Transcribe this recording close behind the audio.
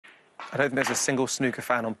I don't think there's a single snooker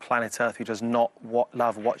fan on planet Earth who does not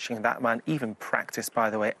love watching that man, even practice, by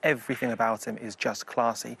the way. Everything about him is just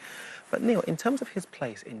classy. But Neil, in terms of his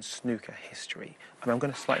place in snooker history, I mean, I'm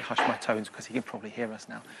going to slightly hush my tones because he can probably hear us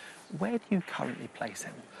now. Where do you currently place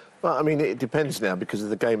him? Well, I mean, it depends now because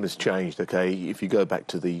the game has changed, OK? If you go back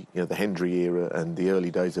to the Hendry era and the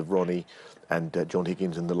early days of Ronnie and John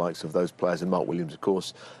Higgins and the likes of those players, and Mark Williams, of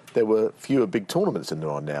course, there were fewer big tournaments than there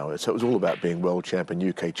are now. So it was all about being world champion,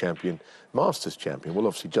 UK champion, Masters champion. Well,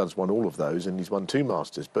 obviously, Judd's won all of those, and he's won 2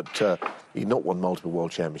 Masters, but he's not won multiple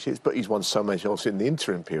world championships, but he's won so many also in the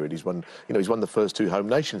interim period. He's won, he's won the first 2 home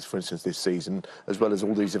nations, for instance, this season, as well as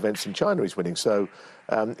all these events in China he's winning. So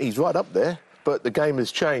he's right up there. But the game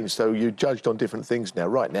has changed, so you're judged on different things now.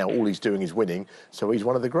 Right now, all he's doing is winning, so he's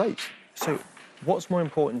one of the greats. So what's more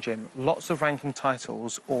important, Jim? Lots of ranking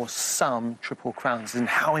titles or some Triple Crowns? And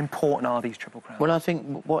how important are these Triple Crowns? Well, I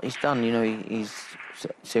think what he's done, he's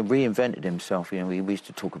reinvented himself. We used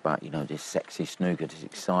to talk about, this sexy snooker, this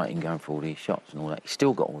exciting, going for all these shots and all that. He's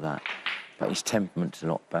still got all that, but his temperament's a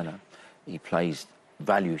lot better. He plays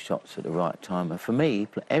value shots at the right time. And for me,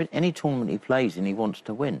 any tournament he plays in, he wants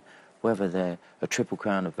to win, whether they're a Triple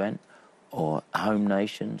Crown event or home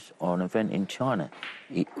nations or an event in China.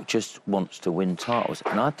 He just wants to win titles.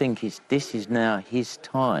 And I think this is now his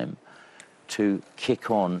time to kick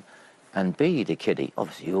on and be the kiddie.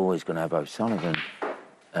 Obviously, you're always going to have O'Sullivan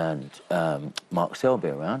and Mark Selby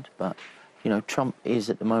around, but, Trump is,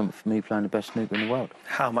 at the moment, for me, playing the best snooker in the world.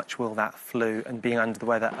 How much will that flu and being under the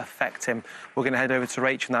weather affect him? We're going to head over to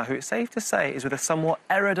Rachel now, who it's safe to say is with a somewhat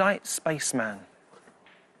erudite spaceman.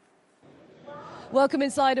 Welcome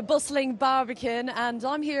inside a bustling Barbican, and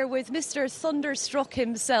I'm here with Mr. Thunderstruck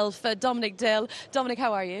himself, Dominic Dale. Dominic,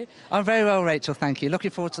 how are you? I'm very well, Rachel, thank you.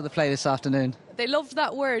 Looking forward to the play this afternoon. They loved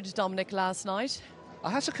that word, Dominic, last night. I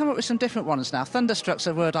have to come up with some different ones now. Thunderstruck's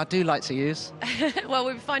a word I do like to use. Well,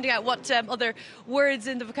 we'll be finding out what other words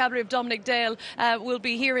in the vocabulary of Dominic Dale we'll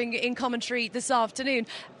be hearing in commentary this afternoon.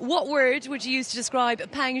 What word would you use to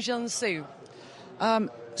describe Pang Junxu?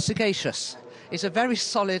 Sagacious. He's a very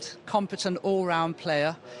solid, competent, all-round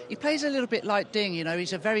player. He plays a little bit like Ding,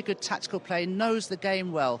 he's a very good tactical player, knows the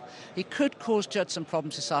game well. He could cause Judd some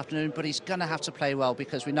problems this afternoon, but he's going to have to play well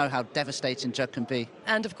because we know how devastating Judd can be.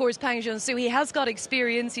 And, of course, Pang Junxu, he has got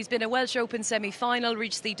experience. He's been a Welsh Open semi-final,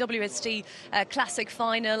 reached the WST Classic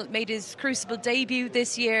final, made his Crucible debut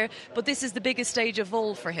this year, but this is the biggest stage of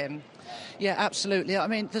all for him. Yeah, absolutely. I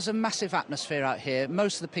mean, there's a massive atmosphere out here.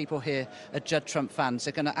 Most of the people here are Judd Trump fans.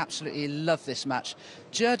 They're going to absolutely love this match.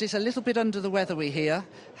 Judd is a little bit under the weather, we hear.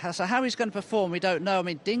 So how he's going to perform, we don't know. I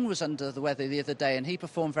mean, Ding was under the weather the other day and he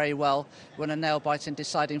performed very well, won a nail-biting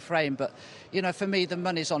deciding frame. But, for me, the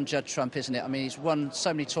money's on Judd Trump, isn't it? I mean, he's won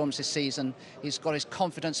so many tournaments this season. He's got his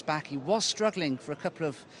confidence back. He was struggling for a couple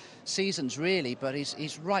of seasons, really, but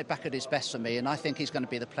he's right back at his best for me, and I think he's going to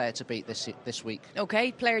be the player to beat this week.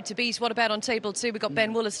 OK, player to beat. What about on table 2? We've got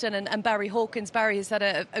Ben Wollaston and Barry Hawkins. Barry has had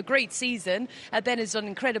a great season. Ben has done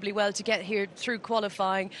incredibly well to get here through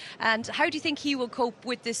qualifying. And how do you think he will cope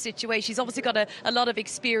with this situation? He's obviously got a lot of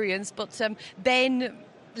experience, but Ben,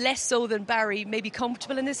 less so than Barry, maybe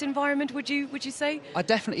comfortable in this environment, would you say? I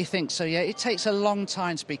definitely think so, yeah. It takes a long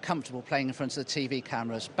time to be comfortable playing in front of the TV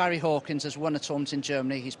cameras. Barry Hawkins has won a tournament in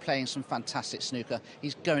Germany. He's playing some fantastic snooker.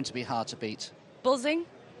 He's going to be hard to beat. Buzzing?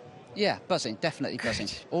 Yeah, buzzing, definitely buzzing.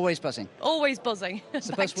 Always buzzing. Always buzzing. It's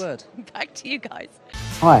the buzzword. Back to you guys.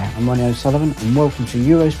 Hi, I'm Ronnie O'Sullivan and welcome to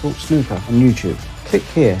Eurosport Snooker on YouTube. Click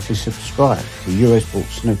here to subscribe to Eurosport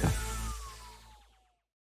Snooker.